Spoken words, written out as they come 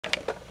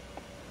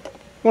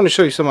want to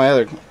show you some of my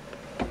other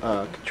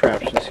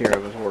contraptions here I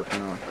was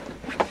working on.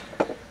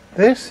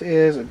 This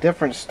is a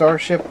different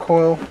Starship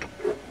coil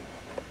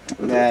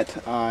that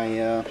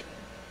I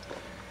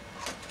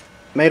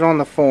made on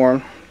the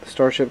form, the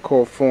Starship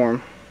coil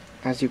form.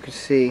 As you can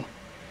see,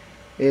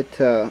 I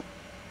think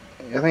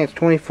it's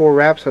 24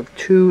 wraps of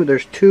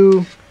there's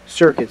two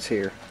circuits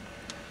here,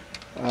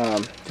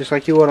 just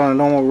like you would on a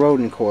normal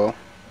Rodin coil.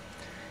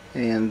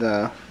 And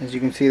as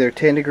you can see, they're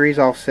 10 degrees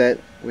offset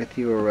with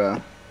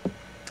your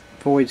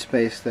void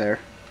space there,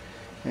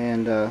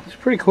 and it's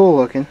pretty cool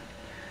looking.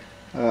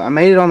 I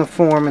made it on the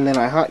form, and then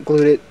I hot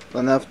glued it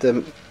enough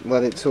to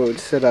let it so it would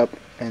sit up,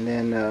 and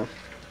then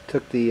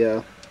took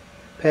the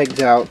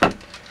pegs out,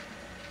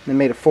 then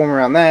made a form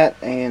around that,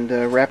 and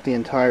wrapped the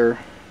entire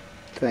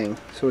thing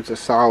so it's a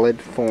solid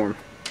form.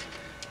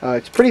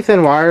 It's pretty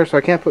thin wire, so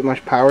I can't put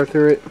much power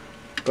through it,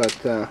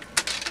 but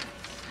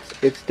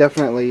it's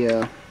definitely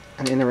an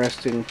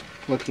interesting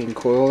looking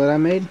coil that I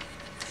made.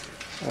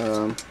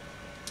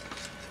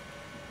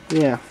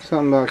 Yeah,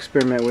 something I'll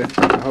experiment with,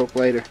 I hope,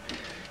 later.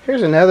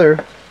 Here's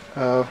another.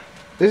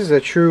 This is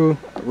a true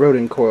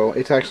Rodin coil.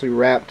 It's actually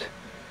wrapped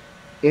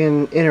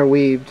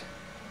interweaved,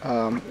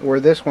 where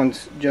this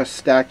one's just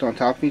stacked on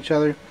top of each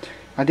other.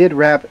 I did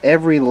wrap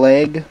every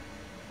leg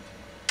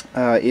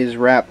is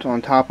wrapped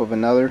on top of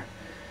another,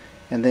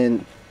 and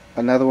then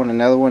another one,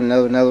 another one,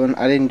 another one.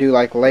 I didn't do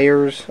like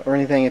layers or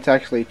anything. It's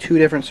actually two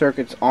different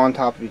circuits on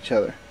top of each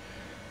other.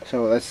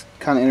 So that's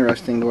kind of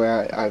interesting the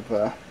way I've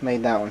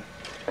made that one.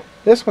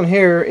 This one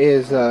here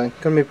is going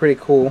to be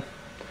pretty cool.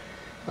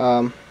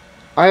 I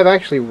have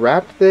actually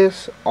wrapped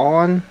this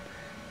on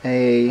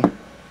a,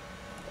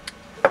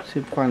 let's see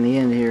if I can find the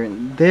end here.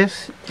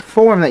 This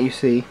form that you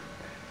see,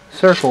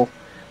 circle,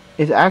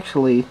 is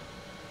actually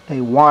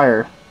a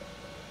wire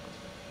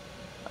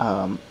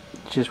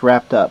just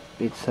wrapped up.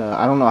 It's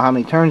I don't know how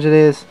many turns it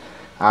is.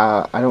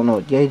 I don't know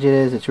what gauge it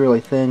is. It's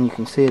really thin. You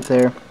can see it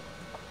there.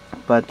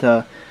 But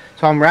so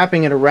I'm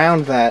wrapping it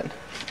around that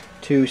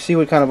to see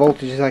what kind of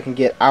voltages I can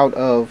get out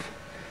of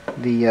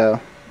the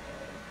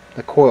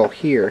coil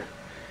here.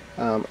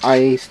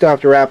 I still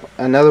have to wrap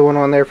another one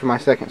on there for my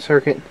second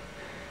circuit.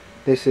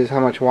 This is how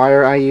much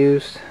wire I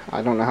used.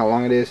 I don't know how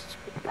long it is. It's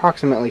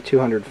approximately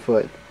 200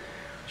 foot,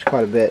 which is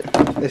quite a bit.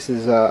 This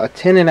is a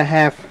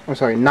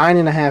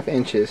 9.5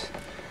 inches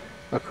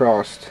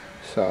across.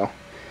 So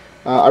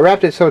I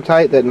wrapped it so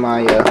tight that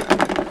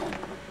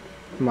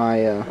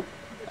my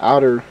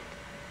outer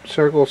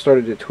circle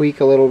started to tweak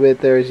a little bit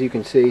there, as you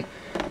can see.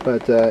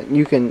 But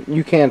you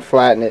can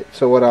flatten it.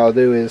 So what I'll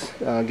do is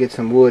get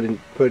some wood and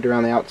put it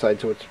around the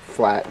outside so it's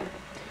flat.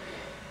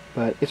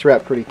 But it's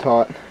wrapped pretty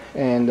taut.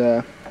 And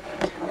as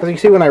you can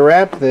see, when I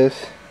wrapped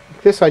this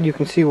side, you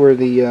can see where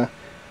the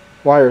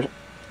wire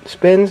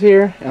spins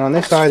here, and on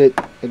this side it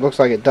looks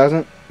like it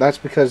doesn't. That's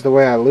because the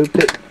way I looped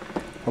it,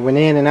 I went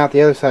in and out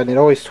the other side, and it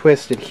always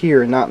twisted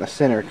here and not in the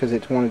center because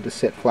it wanted to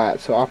sit flat.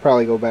 So I'll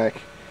probably go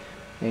back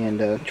and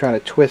try to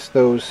twist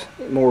those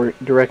more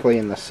directly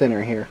in the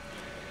center here,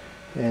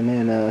 and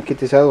then get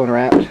this other one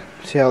wrapped,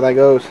 see how that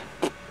goes.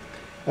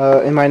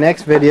 In my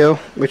next video,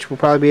 which will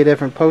probably be a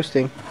different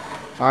posting,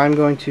 I'm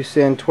going to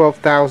send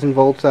 12,000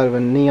 volts out of a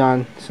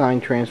neon sign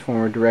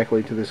transformer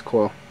directly to this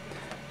coil.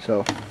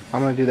 So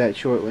I'm going to do that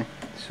shortly.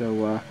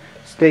 So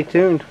stay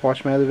tuned,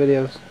 watch my other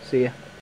videos. See ya.